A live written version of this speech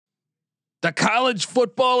The college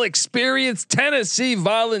football experience Tennessee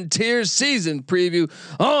Volunteers season preview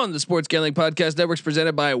on the Sports Gambling Podcast Networks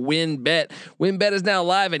presented by WynnBET. WynnBET is now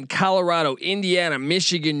live in Colorado, Indiana,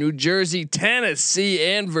 Michigan, New Jersey, Tennessee,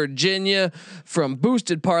 and Virginia. From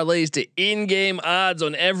boosted parlays to in-game odds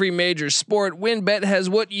on every major sport, WynnBET has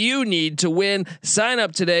what you need to win. Sign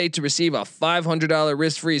up today to receive a $500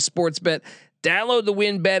 risk-free sports bet. Download the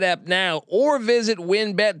WynnBET app now or visit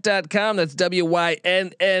wynnbet.com. That's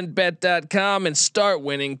WYNN bet.com and start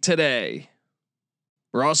winning today.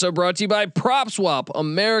 We're also brought to you by PropSwap,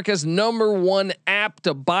 America's #1 app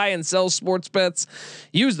to buy and sell sports bets.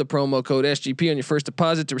 Use the promo code SGP on your first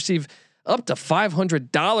deposit to receive up to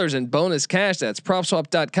 $500 in bonus cash. That's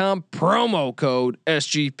PropSwap.com, promo code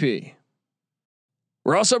SGP.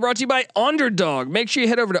 We're also brought to you by Underdog. Make sure you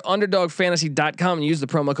head over to UnderdogFantasy.com and use the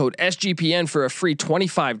promo code SGPN for a free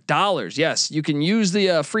 $25. Yes, you can use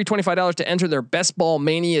the free $25 to enter their Best Ball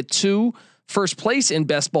Mania 2. First place in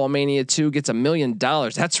Best Ball Mania 2 gets $1 million.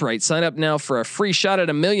 That's right. Sign up now for a free shot at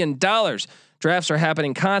 $1 million. Drafts are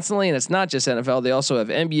happening constantly, and it's not just NFL. They also have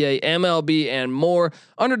NBA, MLB, and more.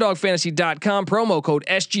 UnderdogFantasy.com, promo code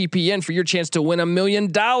SGPN for your chance to win $1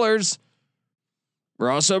 million. We're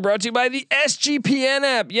also brought to you by the SGPN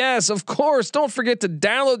app. Yes, of course. Don't forget to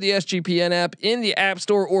download the SGPN app in the App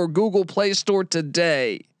Store or Google Play Store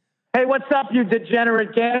today. Hey, what's up, you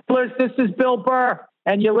degenerate gamblers? This is Bill Burr,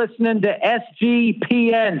 and you're listening to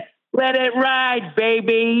SGPN. Let it ride,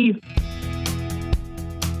 baby.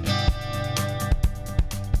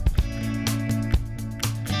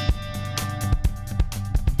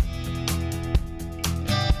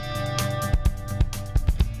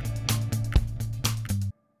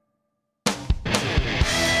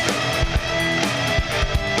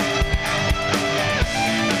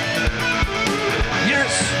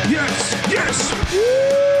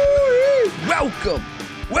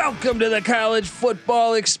 Welcome to the college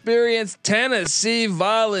football experience Tennessee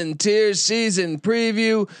Volunteers season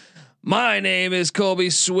preview. My name is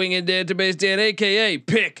Colby Swinging Database Dan, aka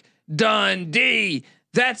Pick Dundee.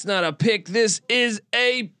 That's not a pick. This is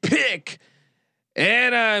a pick.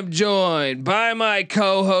 And I'm joined by my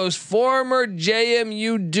co-host, former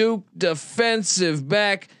JMU Duke defensive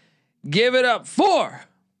back. Give it up for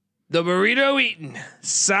the burrito eating,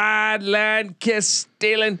 sideline kiss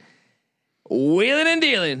stealing, wheeling and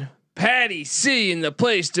dealing, Patty C in the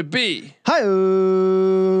place to be. Hi.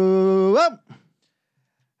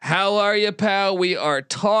 How are you, pal? We are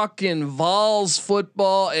talking Vols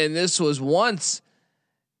football, and this was once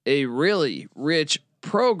a really rich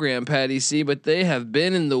program, Patty C, but they have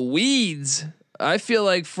been in the weeds, I feel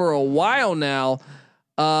like, for a while now.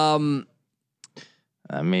 I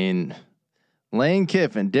mean, Lane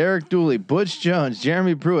Kiffin, Derek Dooley, Butch Jones,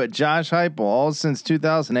 Jeremy Pruitt, Josh Heupel, all since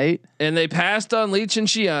 2008. And they passed on Leach and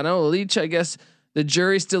Schiano. Leach, I guess the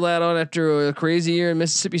jury's still out on after a crazy year in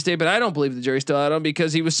Mississippi State, but I don't believe the jury's still out on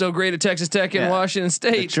because he was so great at Texas Tech and Washington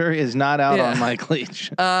State. The jury is not out on Mike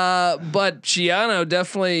Leach. But Schiano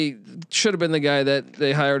definitely should have been the guy that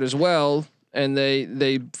they hired as well. And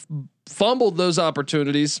they fumbled those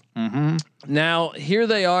opportunities. Mm-hmm. Now here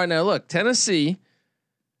they are. Now look, Tennessee,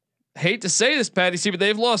 hate to say this, Patty C, but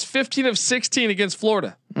they've lost 15 of 16 against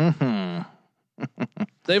Florida. Mm-hmm.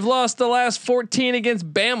 They've lost the last 14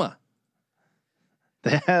 against Bama.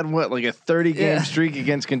 They had like a 30 game streak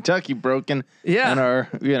against Kentucky broken. Yeah. And are,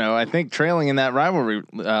 I think trailing in that rivalry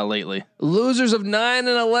lately. Losers of 9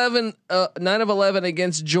 of 11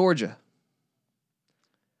 against Georgia.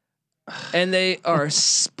 And they are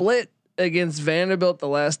split against Vanderbilt the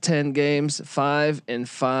last 10 games,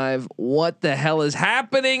 5-5. What the hell is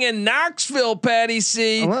happening in Knoxville, Patty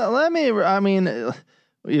C?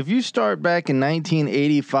 If you start back in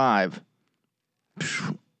 1985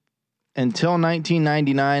 until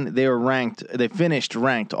 1999, they were ranked. They finished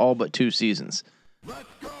ranked all but 2 seasons.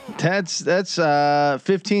 That's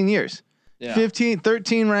 15 years. Yeah.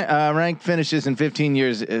 13 ranked finishes in 15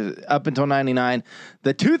 years up until 99.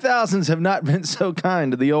 The 2000s have not been so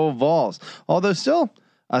kind to the old Vols, although still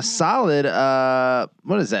a solid.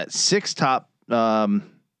 What is that? 7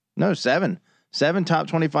 top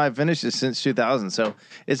 25 finishes since 2000. So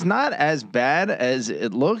it's not as bad as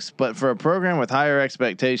it looks, but for a program with higher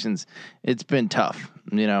expectations, it's been tough.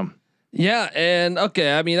 Yeah, and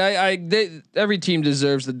okay, I mean, every team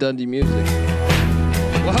deserves the Dundee music.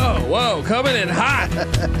 Whoa, coming in hot.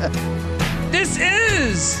 This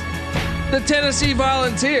is the Tennessee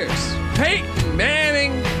Volunteers. Peyton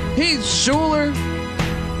Manning, Heath Schuler,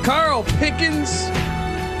 Carl Pickens,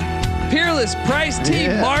 Peerless Price, T.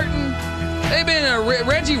 Martin. They've been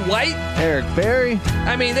Reggie White, Eric Berry.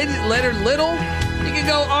 I mean, they did Leonard Little. You can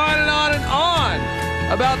go on and on and on.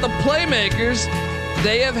 about the playmakers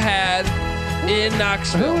they have had in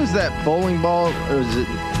Knoxville. Who was that bowling ball? Or was it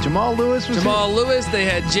Jamal Lewis? Jamal Lewis. They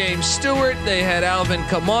had James Stewart. They had Alvin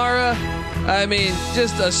Kamara. I mean,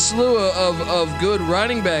 just a slew of good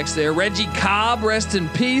running backs there. Reggie Cobb, rest in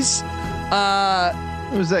peace.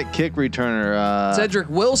 Who was that kick returner? Cedric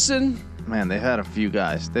Wilson. Man, they've had a few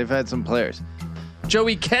guys. They've had some players.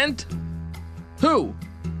 Joey Kent. Who?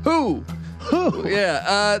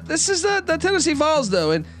 Yeah. This is the Tennessee Vols,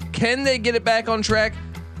 though, and can they get it back on track?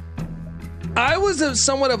 I was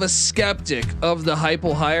somewhat of a skeptic of the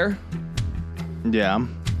Heupel hire. Yeah.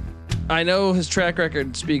 I know his track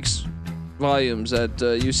record speaks volumes at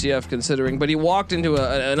UCF, considering, but he walked into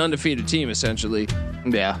an undefeated team essentially.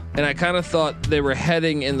 Yeah. And I kind of thought they were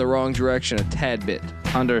heading in the wrong direction a tad bit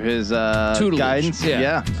under his tutelage. guidance.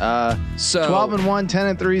 Yeah. So 12-1,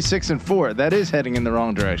 10-3, 6-4. That is heading in the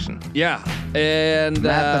wrong direction. Yeah. And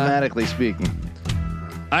mathematically speaking,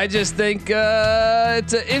 I just think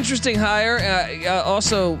it's an interesting hire.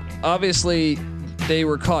 Also, obviously, they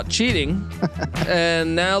were caught cheating,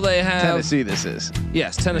 and now they have Tennessee. This is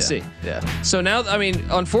Tennessee. Yeah. So now, I mean,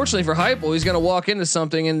 unfortunately for Heupel, he's going to walk into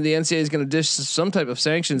something, and the NCAA is going to dish some type of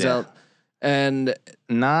sanctions out, and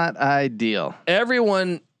not ideal.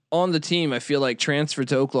 Everyone on the team, I feel like, transferred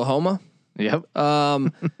to Oklahoma. Yep. I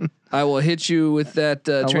will hit you with that.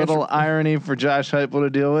 A little irony for Josh Heupel to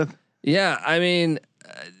deal with. Yeah, I mean,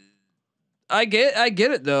 I get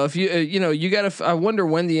it though. If you gotta. I wonder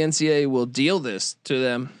when the NCAA will deal this to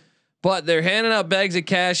them, but they're handing out bags of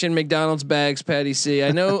cash in McDonald's bags. Patty C.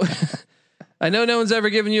 I know, I know, no one's ever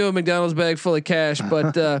given you a McDonald's bag full of cash,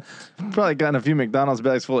 but probably gotten a few McDonald's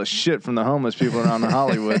bags full of shit from the homeless people around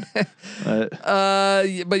Hollywood.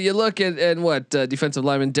 But you look at what defensive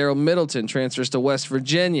lineman Daryl Middleton transfers to West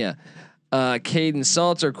Virginia. Caden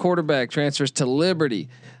Salter, quarterback, transfers to Liberty.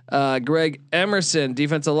 Greg Emerson,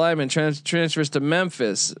 defensive lineman, transfers to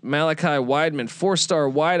Memphis. Malachi Weidman, 4-star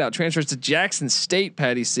wideout, transfers to Jackson State.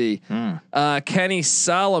 Patty C. Kenny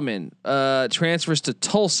Solomon transfers to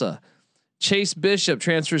Tulsa. Chase Bishop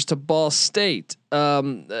transfers to Ball State.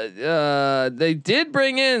 They did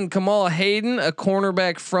bring in Kamal Hayden, a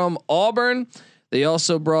cornerback from Auburn. They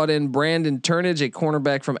also brought in Brandon Turnage, a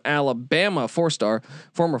cornerback from Alabama, former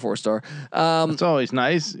 4-star. It's always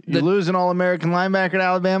nice. You lose an All-American linebacker at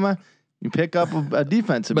Alabama, you pick up a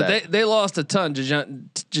defensive back. But they lost a ton.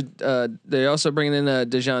 They also bringing in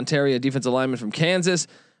Dejon Terry, a defensive lineman from Kansas.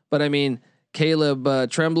 But I mean, Caleb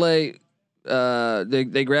Tremblay,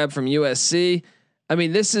 they grabbed from USC. I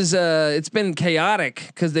mean, this is it's been chaotic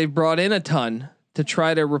because they've brought in a ton to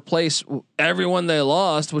try to replace everyone they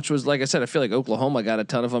lost, which was, like I said, I feel like Oklahoma got a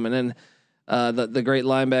ton of them, and then the great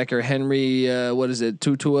linebacker Henry, what is it,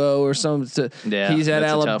 220 or something? He's at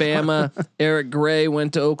Alabama. Eric Gray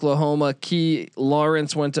went to Oklahoma. Key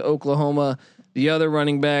Lawrence went to Oklahoma. The other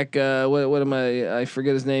running back, what am I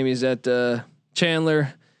forget his name. He's at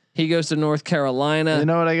Chandler. He goes to North Carolina. You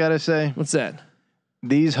know what I gotta say? What's that?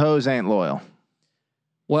 These hoes ain't loyal.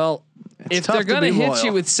 It's if they're gonna hit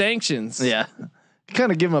you with sanctions, kind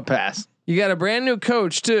of give them a pass. You got a brand new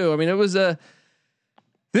coach too. I mean, it was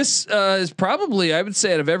this is probably, I would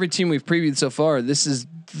say, out of every team we've previewed so far, this is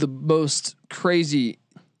the most crazy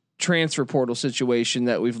transfer portal situation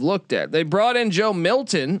that we've looked at. They brought in Joe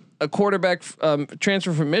Milton, a quarterback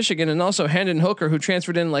transfer from Michigan, and also Hendon Hooker, who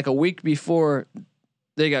transferred in like a week before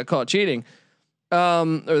they got caught cheating,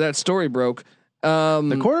 or that story broke.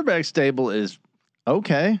 The quarterback stable is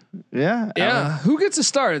okay. Yeah. Who gets a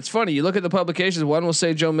start? It's funny. You look at the publications. One will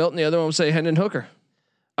say Joe Milton. The other one will say Hendon Hooker.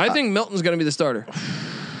 I think Milton's going to be the starter.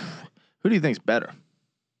 Who do you think's better?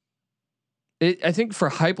 I think for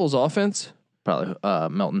Heupel's offense, probably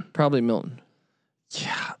Milton. Probably Milton.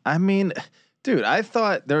 Yeah. I mean, dude, I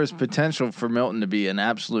thought there was potential for Milton to be an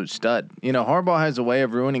absolute stud. You know, Harbaugh has a way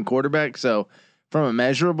of ruining quarterbacks. So from a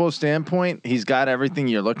measurable standpoint, he's got everything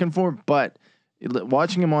you're looking for, but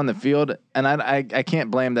watching him on the field, and I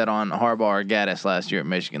can't blame that on Harbaugh or Gaddis last year at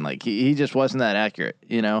Michigan. Like he just wasn't that accurate,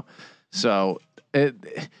 you know. So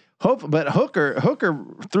but Hooker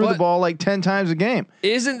threw the ball like 10 times a game.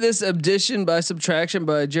 Isn't this addition by subtraction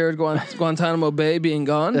by Jared Guantanamo Bay being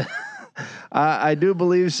gone? I do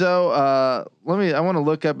believe so. I want to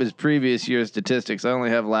look up his previous year's statistics. I only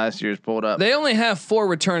have last year's pulled up. They only have 4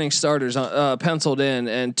 returning starters penciled in,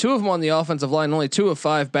 and 2 of them on the offensive line. Only 2 of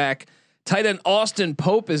 5 back. Tight end Austin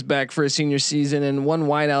Pope is back for his senior season, and 1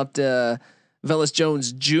 wideout Velus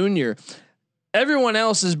Jones Jr. Everyone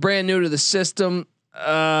else is brand new to the system.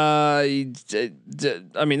 I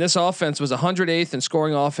mean, this offense was 108th in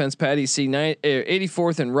scoring offense. Patty C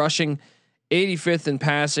 84th in rushing, 85th in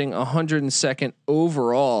passing, 102nd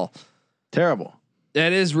overall. Terrible.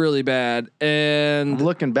 That is really bad. And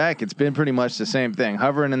Looking back, it's been pretty much the same thing,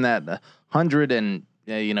 hovering in that 100 and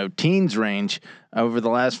teens range over the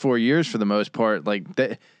last 4 years for the most part.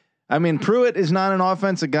 Pruitt is not an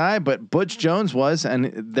offensive guy, but Butch Jones was, and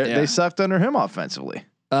they sucked under him offensively.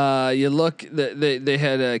 You look, they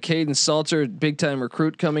had Caden Salter, big time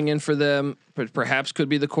recruit coming in for them, but perhaps could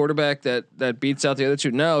be the quarterback that beats out the other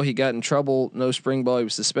two. No, he got in trouble. No spring ball. He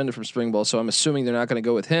was suspended from spring ball. So I'm assuming they're not going to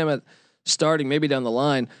go with him at starting, maybe down the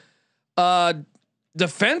line.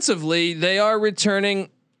 Defensively, they are returning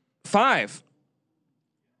 5.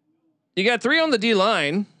 You got 3 on the D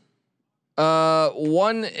line,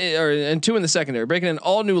 1 and 2 in the secondary, breaking in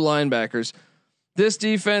all new linebackers. This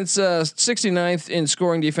defense, 69th in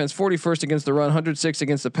scoring defense, 41st against the run, 106th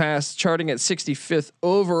against the pass, charting at 65th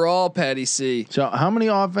overall. Patty C. So, how many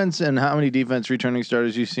offense and how many defense returning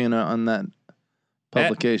starters you seen on that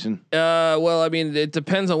publication? Well, I mean, it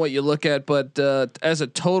depends on what you look at, but as a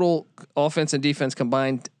total, offense and defense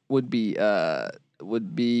combined would be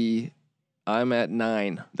I'm at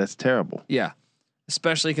 9. That's terrible. Yeah.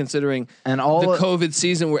 Especially considering and all the COVID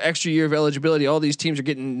season where extra year of eligibility, all these teams are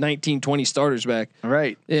getting 19, 20 starters back.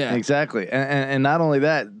 Right. Yeah, exactly. And not only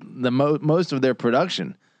that, most of their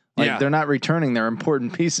production, they're not returning their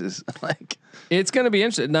important pieces. It's going to be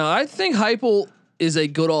interesting. Now, I think Heupel is a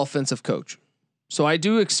good offensive coach. So I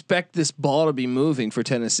do expect this ball to be moving for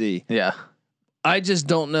Tennessee. Yeah. I just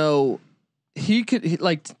don't know.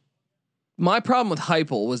 My problem with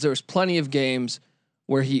Heupel was there was plenty of games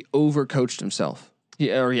where he overcoached himself. He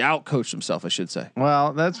outcoached himself, I should say.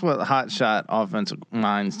 Well, that's what hot shot offensive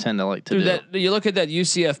minds tend to like to do. You look at that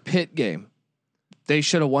UCF Pitt game. They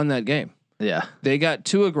should have won that game. Yeah. They got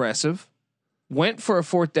too aggressive, went for a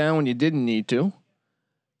 4th down when you didn't need to,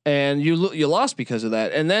 and you lost because of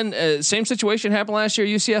that. And then same situation happened last year,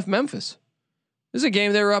 UCF Memphis. This is a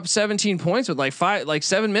game they were up 17 points with like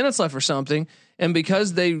 7 minutes left or something, and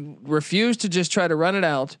because they refused to just try to run it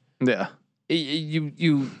out. Yeah.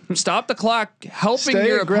 You stop the clock, helping Stay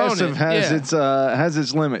your aggressive opponent. Has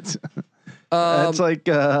its limits. That's like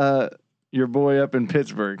your boy up in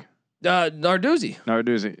Pittsburgh, Narduzzi.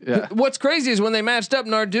 Yeah. What's crazy is when they matched up,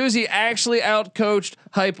 Narduzzi actually outcoached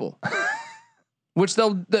Heupel, which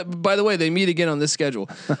by the way, they meet again on this schedule.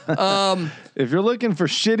 If you're looking for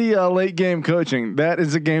shitty late game coaching, that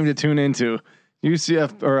is a game to tune into.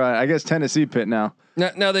 UCF or I guess Tennessee Pitt now.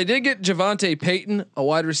 Now they did get Javante Payton, a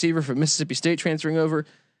wide receiver from Mississippi State, transferring over.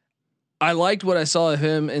 I liked what I saw of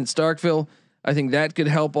him in Starkville. I think that could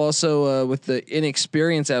help also with the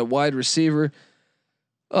inexperience at wide receiver.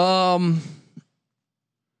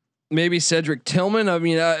 Maybe Cedric Tillman. I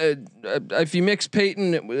mean, if you mix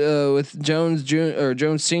Payton with Jones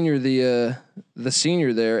Jones Senior, the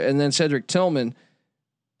senior there, and then Cedric Tillman,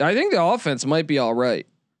 I think the offense might be all right.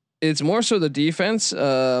 It's more so the defense.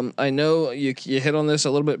 I know you hit on this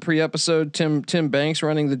a little bit pre-episode. Tim Banks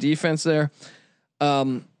running the defense there,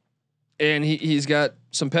 and he's got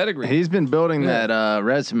some pedigree. He's been building that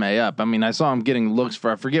resume up. I mean, I saw him getting looks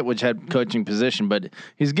for I forget which head coaching position, but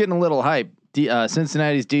he's getting a little hype.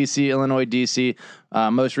 Cincinnati's DC, Illinois DC,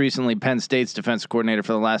 most recently Penn State's defensive coordinator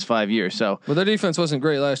for the last 5 years. So, well, their defense wasn't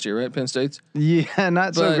great last year, right? Penn State's. Yeah,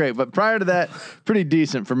 not so great, but prior to that, pretty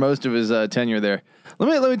decent for most of his tenure there.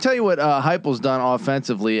 Let me tell you what Heupel's done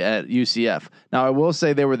offensively at UCF. Now, I will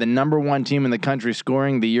say they were the number 1 team in the country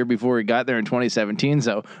scoring the year before he got there in 2017.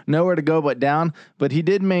 So nowhere to go but down. But he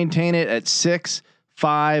did maintain it at 6,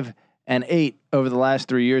 5, and 8 over the last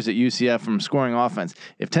 3 years at UCF from scoring offense.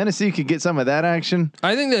 If Tennessee could get some of that action,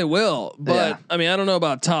 I think they will. But I mean, I don't know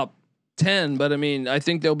about top 10, but I mean, I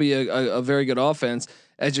think there'll be a very good offense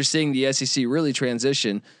as you're seeing the SEC really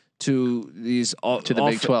transition to these to the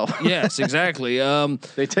Big 12. Yes, exactly.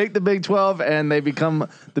 They take the Big 12 and they become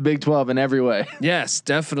the Big 12 in every way. Yes,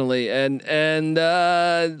 definitely. And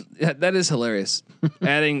that is hilarious.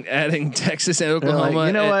 adding Texas and Oklahoma. Like,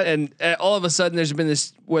 you know what? And all of a sudden there's been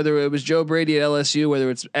this, whether it was Joe Brady at LSU,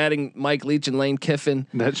 whether it's adding Mike Leach and Lane Kiffin.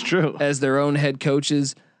 That's true. As their own head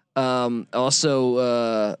coaches.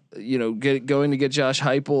 Also, going to get Josh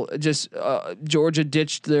Heupel. Just Georgia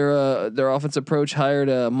ditched their offensive approach, hired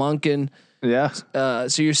Monken. Yeah.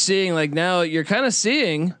 So you're seeing now you're kind of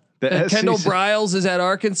seeing Kendall SEC. Briles is at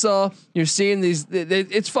Arkansas. You're seeing these.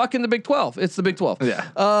 It's fucking the Big 12. It's the Big 12. Yeah.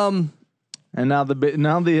 And now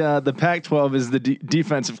the Pac-12 is the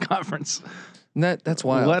defensive conference. That's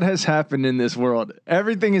wild. What has happened in this world?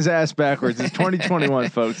 Everything is ass backwards. It's 2021,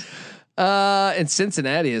 folks. And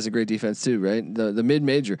Cincinnati has a great defense too, right? The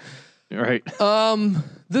mid-major. Right.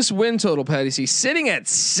 This win total, Patty C, sitting at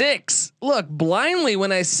 6. Look, blindly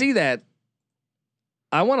when I see that,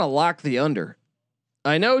 I want to lock the under.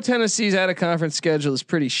 I know Tennessee's out of conference schedule is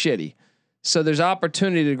pretty shitty, so there's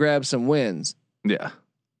opportunity to grab some wins. Yeah.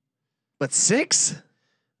 But 6?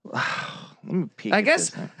 Let me peek I at guess.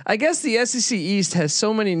 this. I guess the SEC East has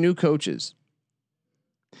so many new coaches.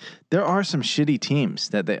 There are some shitty teams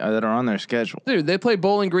that are on their schedule. Dude, they play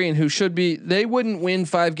Bowling Green, who should be. They wouldn't win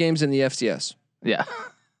 5 games in the FCS. Yeah.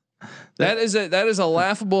 That is a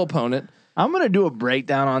laughable opponent. I'm gonna do a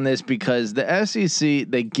breakdown on this because the SEC,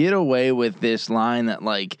 they get away with this line that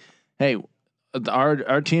like, hey,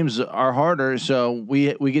 our teams are harder, so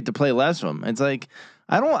we get to play less of them. It's like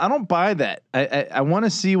I don't buy that. I want to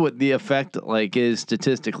see what the effect like is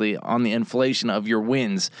statistically on the inflation of your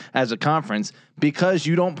wins as a conference because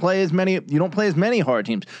you don't play as many hard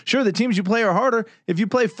teams. Sure, the teams you play are harder. If you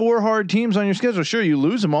play 4 hard teams on your schedule, sure you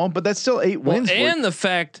lose them all, but that's still 8 wins. And the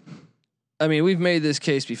fact, I mean, we've made this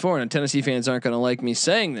case before, and Tennessee fans aren't going to like me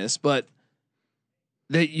saying this, but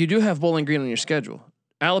you do have Bowling Green on your schedule.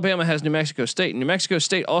 Alabama has New Mexico State. New Mexico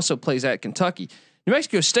State also plays at Kentucky. New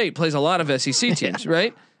Mexico State plays a lot of SEC teams,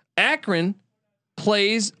 right? Akron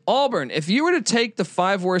plays Auburn. If you were to take the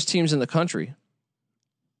 5 worst teams in the country,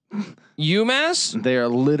 UMass, they are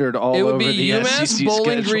littered all over. It would be the UMass, SEC Bowling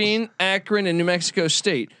schedules. Green, Akron, and New Mexico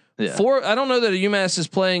State. Yeah. I don't know that a UMass is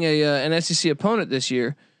playing an SEC opponent this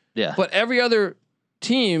year. Yeah, But every other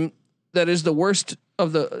team that is the worst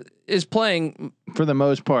of the is playing for the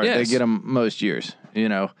most part, Yes. they get them most years. You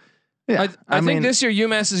know, yeah. I think mean, this year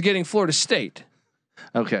UMass is getting Florida State.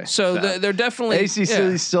 okay. So they're definitely ACC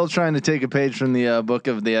is still trying to take a page from the book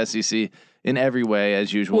of the SEC in every way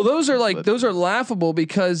as usual. Well, those are laughable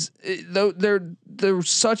because they're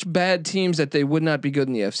such bad teams that they would not be good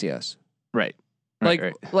in the FCS. right.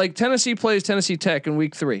 Like Tennessee plays Tennessee Tech in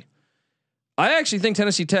week 3. I actually think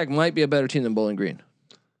Tennessee Tech might be a better team than Bowling Green.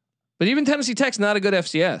 But even Tennessee Tech's not a good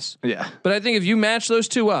FCS. Yeah. But I think if you match those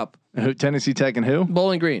two up, Tennessee Tech and who?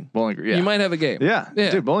 Bowling Green, Bowling Green. Yeah. you might have a game. Yeah.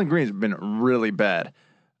 Yeah. Dude, Bowling Green's been really bad.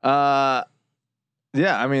 Yeah,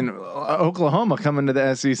 I mean, Oklahoma coming to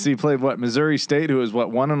the SEC played Missouri State, who was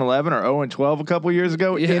 1-11 or 0-12 a couple years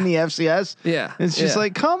ago in the FCS. Yeah, It's just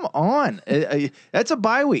like, come on, that's a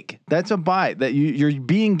bye week. That's a bye that you're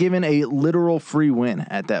being given a literal free win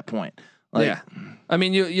at that point. Like, yeah. I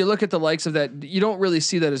mean, you look at the likes of that. You don't really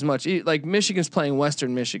see that as much. Like Michigan's playing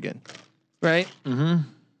Western Michigan, right?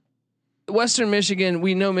 Mm-hmm. Western Michigan,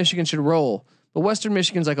 we know Michigan should roll, but Western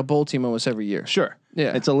Michigan's like a bowl team almost every year. Sure.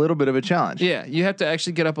 Yeah. It's a little bit of a challenge. Yeah, you have to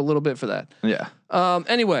actually get up a little bit for that. Yeah.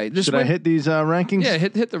 Anyway, Should I hit these rankings? Yeah,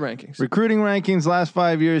 hit the rankings. Recruiting rankings last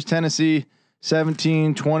 5 years: Tennessee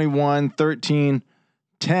 17, 21, 13,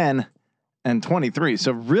 10, and 23.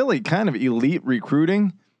 So really, kind of elite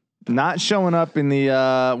recruiting. Not showing up in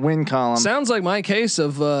the win column. Sounds like my case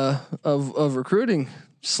of recruiting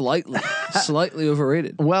slightly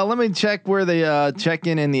overrated. Well, let me check where they check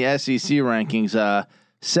in the SEC rankings.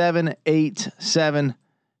 7, 8, 7,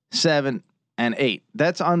 7, and 8.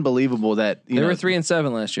 That's unbelievable. That They were 3 and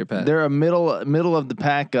 7 last year, Pat. they're a middle of the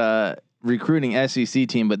pack recruiting SEC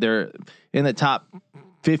team, but they're in the top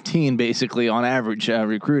 15 basically on average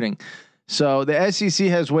recruiting. So the SEC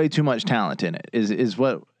has way too much talent in it.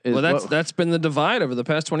 That's been the divide over the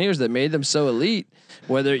past 20 years that made them so elite.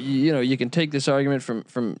 Whether you can take this argument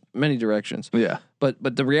from many directions. Yeah.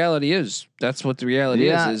 But the reality is that's what the reality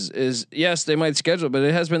is yes, they might schedule, but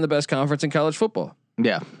it has been the best conference in college football.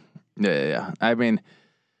 Yeah. I mean,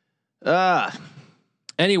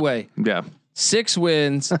 anyway, yeah. 6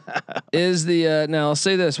 wins is the now I'll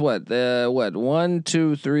say this, what 1,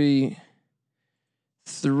 2, 3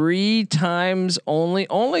 times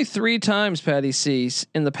only 3 times, Patty C,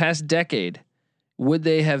 in the past decade would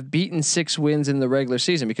they have beaten 6 wins in the regular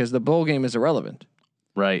season because the bowl game is irrelevant.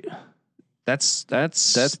 Right. That's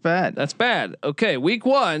bad. That's bad. Okay, week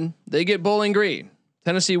 1 they get Bowling Green.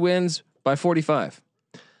 Tennessee wins by 45.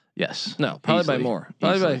 Yes. No, probably Easily. by more.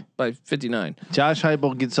 Probably by 59. Josh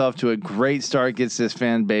Heupel gets off to a great start. Gets this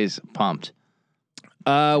fan base pumped.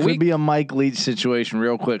 Could be a Mike Leach situation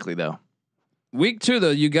real quickly though. Week 2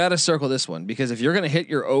 though, you got to circle this one because if you're going to hit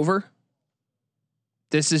your over,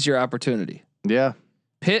 this is your opportunity. Yeah.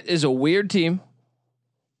 Pitt is a weird team.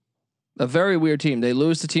 A very weird team. They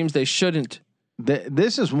lose to teams they shouldn't.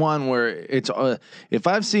 This is one where it's if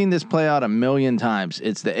I've seen this play out a million times,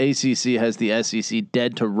 it's the ACC has the SEC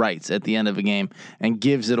dead to rights at the end of a game and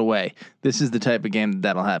gives it away. This is the type of game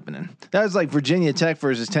that'll happen in. That was like Virginia Tech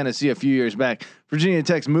versus Tennessee a few years back. Virginia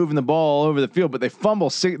Tech's moving the ball all over the field, but they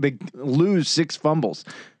lose 6 fumbles.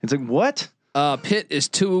 It's like what? Pitt is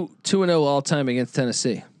 2-0 all time against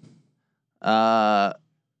Tennessee.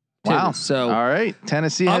 Wow. So all right,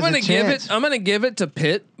 Tennessee has a chance. I'm gonna give it to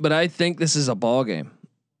Pitt, but I think this is a ball game.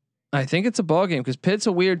 I think it's a ball game because Pitt's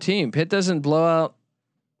a weird team. Pitt doesn't blow out.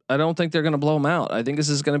 I don't think they're going to blow them out. I think this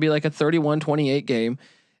is going to be like a 31-28 game.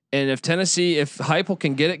 And if Heupel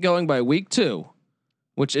can get it going by week 2,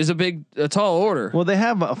 which is a tall order. Well, they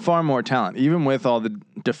have a far more talent, even with all the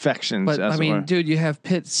defections. But I mean, dude, you have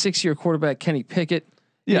Pitt 6-year quarterback Kenny Pickett.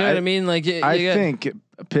 You know what I mean? Like, I think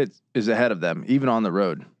Pitt is ahead of them, even on the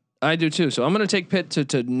road. I do too. So I'm going to take Pitt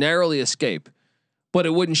to narrowly escape, but it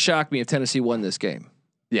wouldn't shock me if Tennessee won this game.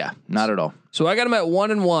 Yeah, not at all. So I got them at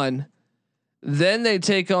 1-1. Then they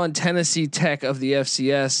take on Tennessee Tech of the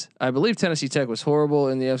FCS. I believe Tennessee Tech was horrible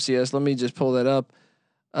in the FCS. Let me just pull that up.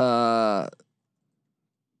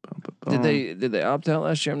 Did they opt out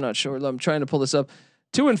last year? I'm not sure. I'm trying to pull this up.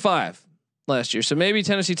 2-5 last year. So maybe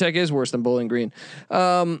Tennessee Tech is worse than Bowling Green.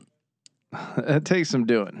 It takes some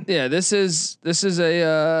doing. Yeah, this is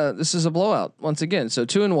a blowout once again. So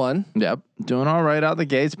 2-1. Yep, doing all right out the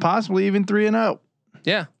gates. Possibly even 3-0.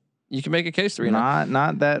 Yeah. You can make a case 3-0.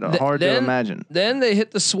 Not that hard to imagine. Then they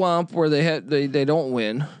hit the swamp where they don't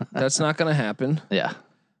win. That's not going to happen. Yeah.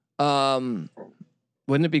 Wouldn't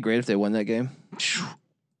it be great if they won that game?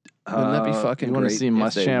 Wouldn't that be fucking you great? Want to see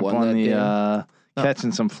Muschamp on the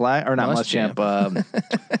catching some flag or not Muschamp?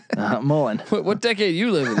 Mullen. What decade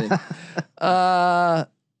you living in?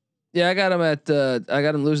 Yeah, I got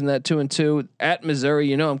them losing that 2-2 at Missouri.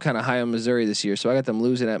 You know, I'm kind of high on Missouri this year, so I got them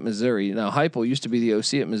losing at Missouri. Now, Heupel used to be the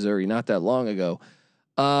OC at Missouri not that long ago.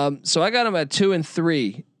 So I got them at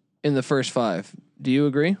 2-3 in the first 5. Do you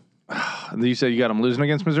agree? You said you got them losing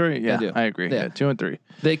against Missouri? Yeah, I agree. Yeah, 2-3.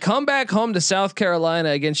 They come back home to South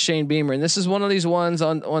Carolina against Shane Beamer, and this is one of these ones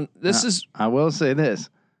on this is. I will say this: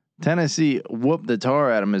 Tennessee whooped the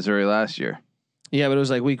tar out of Missouri last year. Yeah, but it was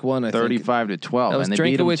like week 1, I 35-12. That was and they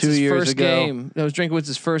beat them 2 years ago. Game. That was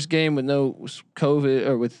Drinkowitz's first game with no COVID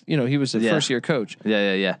or with, he was a first year coach.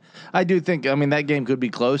 Yeah. I do think, that game could be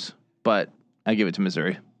close, but I give it to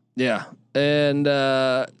Missouri. Yeah. And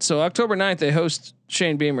so October 9th, they host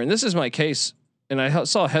Shane Beamer. And this is my case. And I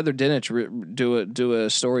saw Heather Dinich do a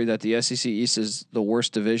story that the SEC East is the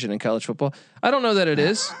worst division in college football. I don't know that it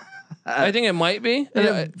is. I think it might be.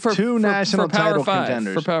 For two national title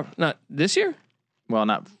contenders. Not this year? Well,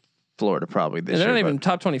 not Florida probably this year. They're not even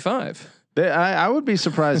top 25. I would be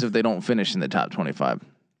surprised if they don't finish in the top 25.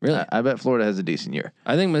 Really? I bet Florida has a decent year.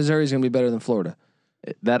 I think Missouri's going to be better than Florida.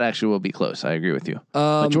 That actually will be close. I agree with you.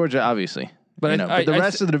 But Georgia, obviously. But the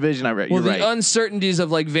rest of the division, you're right. The uncertainties of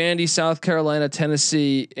like Vandy, South Carolina,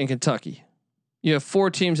 Tennessee, and Kentucky. You have 4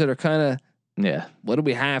 teams that are kind of. Yeah. What do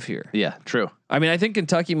we have here? Yeah, true. I mean, I think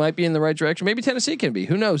Kentucky might be in the right direction. Maybe Tennessee can be.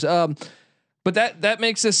 Who knows? But that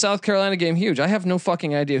makes this South Carolina game huge. I have no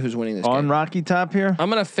fucking idea who's winning this game. On Rocky Top here?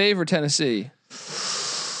 I'm going to favor Tennessee.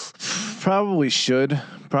 Probably should.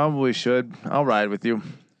 I'll ride with you.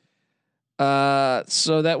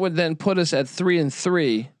 So that would then put us at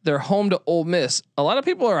 3-3. They're home to Ole Miss. A lot of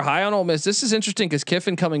people are high on Ole Miss. This is interesting because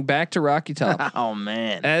Kiffin coming back to Rocky Top. Oh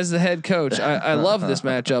man. As the head coach. I love this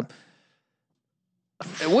matchup.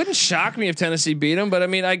 It wouldn't shock me if Tennessee beat them, but I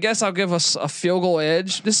mean, I guess I'll give us a field goal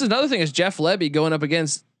edge. This is another thing: is Jeff Lebby going up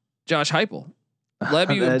against Josh Heupel?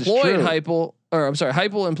 Lebby employed Heupel, or I'm sorry,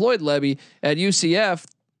 Heupel employed Lebby at UCF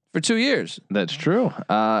for 2 years. That's true.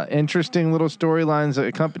 Interesting little storylines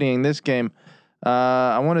accompanying this game.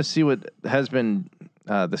 I want to see what has been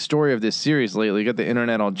the story of this series lately. You got the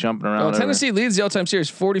internet all jumping around. Tennessee leads the all-time series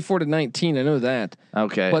 44-19. I know that.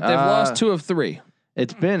 Okay, but they've lost 2 of 3.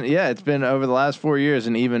 It's been over the last 4 years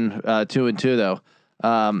and even 2-2 though.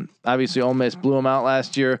 Obviously Ole Miss blew them out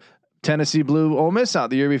last year. Tennessee blew Ole Miss out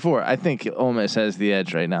the year before. I think Ole Miss has the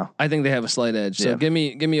edge right now. I think they have a slight edge. So give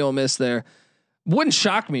me Ole Miss there. Wouldn't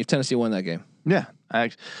shock me if Tennessee won that game. Yeah,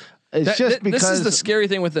 because this is the scary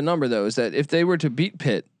thing with the number though, is that if they were to beat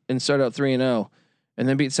Pitt and start out 3-0 and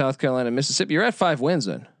then beat South Carolina and Mississippi, you're at 5 wins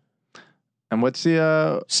then. And what's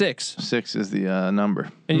the 6? 6 is the number.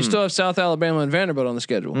 And you still have South Alabama and Vanderbilt on the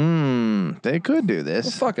schedule. They could do this.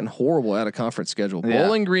 It's a fucking horrible out of conference schedule. Yeah.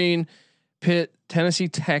 Bowling Green, Pitt, Tennessee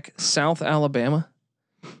Tech, South Alabama.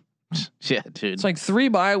 Yeah, dude. It's like 3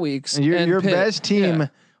 bye weeks. And your Pitt, best team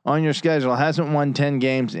on your schedule hasn't won 10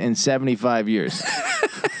 games in 75 years.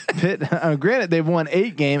 Pitt, granted, they've won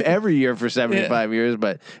 8 games every year for 75 years,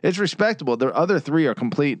 but it's respectable. The other 3 are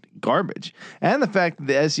complete garbage. And the fact that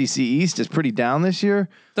the SEC East is pretty down this year.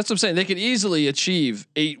 That's what I'm saying. They could easily achieve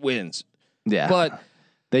 8 wins. Yeah. But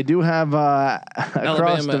they do have a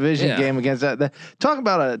cross division game against that. Talk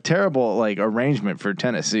about a terrible arrangement for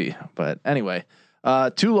Tennessee. But anyway,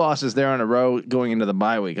 2 losses there in a row going into the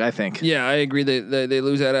bye week, I think. Yeah, I agree. They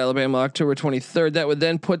lose at Alabama October 23rd. That would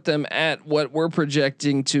then put them at what we're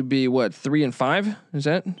projecting to be 3-5. Is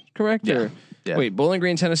that correct? Yeah. Yeah. Wait, Bowling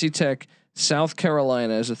Green, Tennessee Tech, South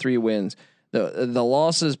Carolina as the 3 wins. The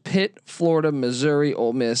losses: Pitt, Florida, Missouri,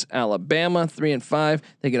 Ole Miss, Alabama, 3 and 5.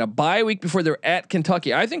 They get a bye week before they're at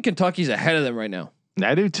Kentucky. I think Kentucky's ahead of them right now.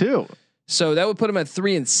 I do too. So that would put them at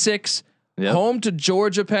 3 and 6. Yep. Home to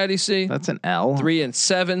Georgia, Patty C. That's an L. 3 and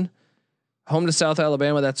 7. Home to South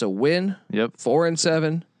Alabama. That's a win. Yep. 4 and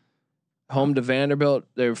 7. Home to Vanderbilt.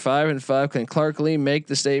 They're 5 and 5. Can Clark Lee make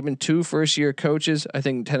the statement? 2 first-year coaches. I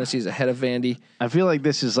think Tennessee's ahead of Vandy. I feel like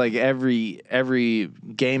this is like every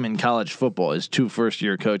game in college football is 2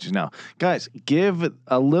 first-year coaches now. Guys, give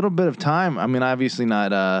a little bit of time. I mean, obviously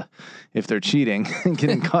not if they're cheating,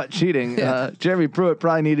 getting caught cheating. Yeah. Jeremy Pruitt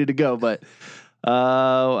probably needed to go, but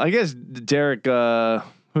I guess Derek,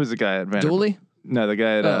 who's the guy at Vanderbilt? Dooley? No, the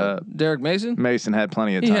guy at Derek Mason? Mason had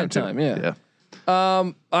plenty of time. He had time, too. yeah.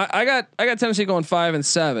 I got Tennessee going 5 and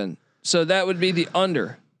 7, so that would be the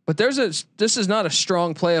under. But this is not a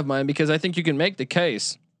strong play of mine because I think you can make the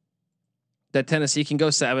case that Tennessee can go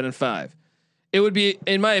 7 and 5. It would be,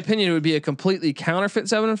 in my opinion, it would be a completely counterfeit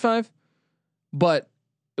 7 and 5, but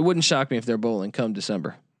it wouldn't shock me if they're bowling come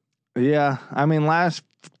December. Yeah, I mean, last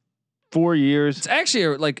 4 years, It's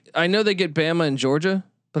actually like I know they get Bama and Georgia,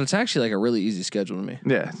 but it's actually like a really easy schedule to me.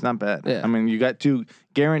 yeah, it's not bad. Yeah. I mean, you got 2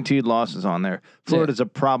 guaranteed losses on there. Florida's a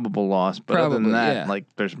probable loss, but other than Probably, that, yeah. like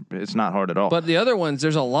it's not hard at all. But the other ones,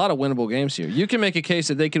 there's a lot of winnable games here. You can make a case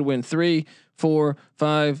that they could win 3, 4,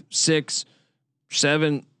 5, 6,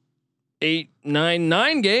 7, 8,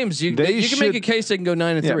 9 games. You can make a case they can go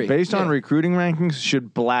 9 and 3. Based on recruiting rankings,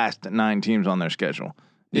 should blast 9 teams on their schedule.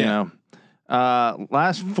 You know,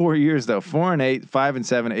 last 4 years though, 4 and 8, 5 and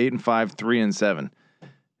 7, 8 and 5, 3 and 7.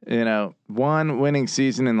 You know, 1 winning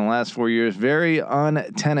season in the last 4 years. Very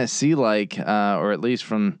un-Tennessee like, or at least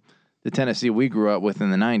from the Tennessee we grew up with in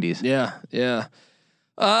the 90s. Yeah.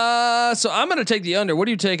 So I'm going to take the under. What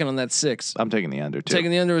are you taking on that 6? I'm taking the under too. Taking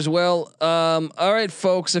the under as well. All right,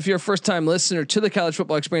 folks. If you're a first-time listener to the College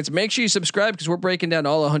Football Experience, make sure you subscribe because we're breaking down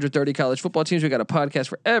all 130 college football teams. We got a podcast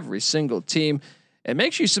for every single team, and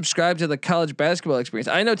make sure you subscribe to the College Basketball Experience.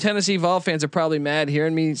 I know Tennessee Vol fans are probably mad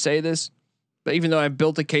hearing me say this, but even though I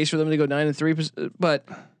built a case for them to go 9 and 3, but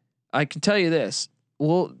I can tell you this: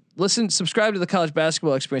 subscribe to the College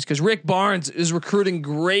Basketball Experience because Rick Barnes is recruiting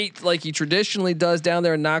great, like he traditionally does down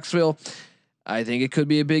there in Knoxville. I think it could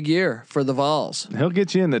be a big year for the Vols. He'll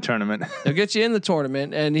get you in the tournament. He'll get you in the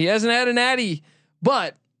tournament, and he hasn't had a natty,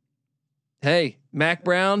 but hey, Mac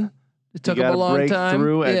Brown, it took him a long time.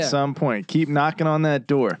 Through at some point. Keep knocking on that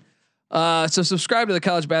door. So subscribe to the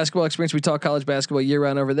College Basketball Experience. We talk college basketball year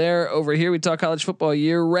round over there. Over here, we talk college football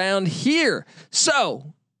year round here.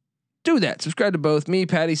 So do that. Subscribe to both me,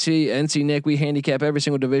 Patty C, NC Nick. We handicap every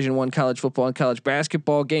single Division I college football and college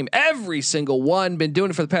basketball game. Every single one. Been doing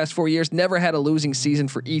it for the past 4 years. Never had a losing season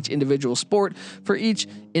for each individual sport. For each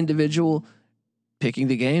individual picking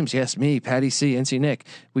the games. Yes, me, Patty C, NC Nick.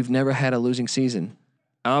 We've never had a losing season.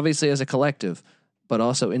 Obviously as a collective, but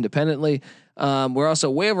also independently. We're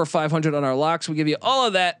also way over 500 on our locks. We give you all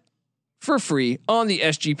of that for free on the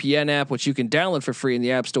SGPN app, which you can download for free in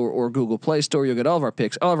the App Store or Google Play Store. You'll get all of our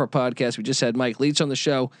picks, all of our podcasts. We just had Mike Leach on the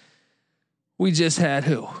show. We just had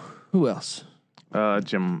who? Who else?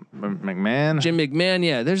 Jim McMahon. Jim McMahon.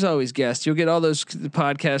 Yeah, there's always guests. You'll get all those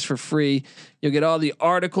podcasts for free. You'll get all the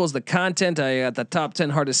articles, the content. I got the top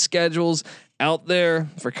 10 hardest schedules out there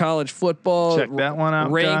for college football. Check that one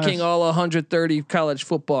out. Ranking guys. all 130 college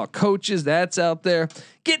football coaches. That's out there.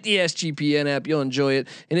 Get the SGPN app. You'll enjoy it.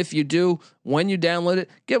 And if you do, when you download it,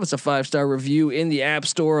 give us a 5-star review in the App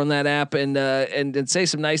Store on that app and say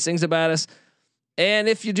some nice things about us. And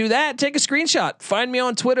if you do that, take a screenshot. Find me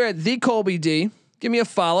on Twitter at @TheColbyD. Give me a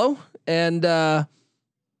follow and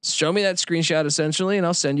show me that screenshot essentially, and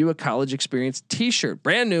I'll send you a College Experience T-shirt,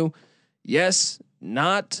 brand new. Yes,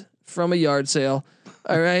 not from a yard sale.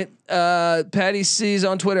 All right. Patty C's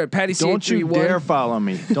on Twitter at Patty C. Don't you dare follow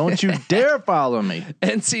me. Don't you dare follow me.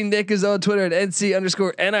 NC Nick is on Twitter at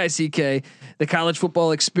NC_NICK. The College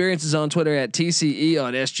Football Experience is on Twitter at TCE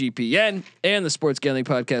on SGPN, and the Sports Gambling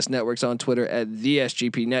Podcast Network's on Twitter at the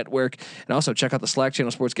SGP Network. And also check out the Slack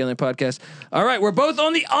channel, Sports Gambling Podcast. All right, we're both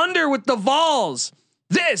on the under with the Vols.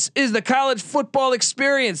 This is the College Football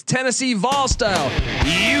Experience, Tennessee Vol style.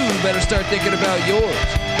 You better start thinking about yours.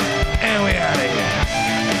 And we out of here.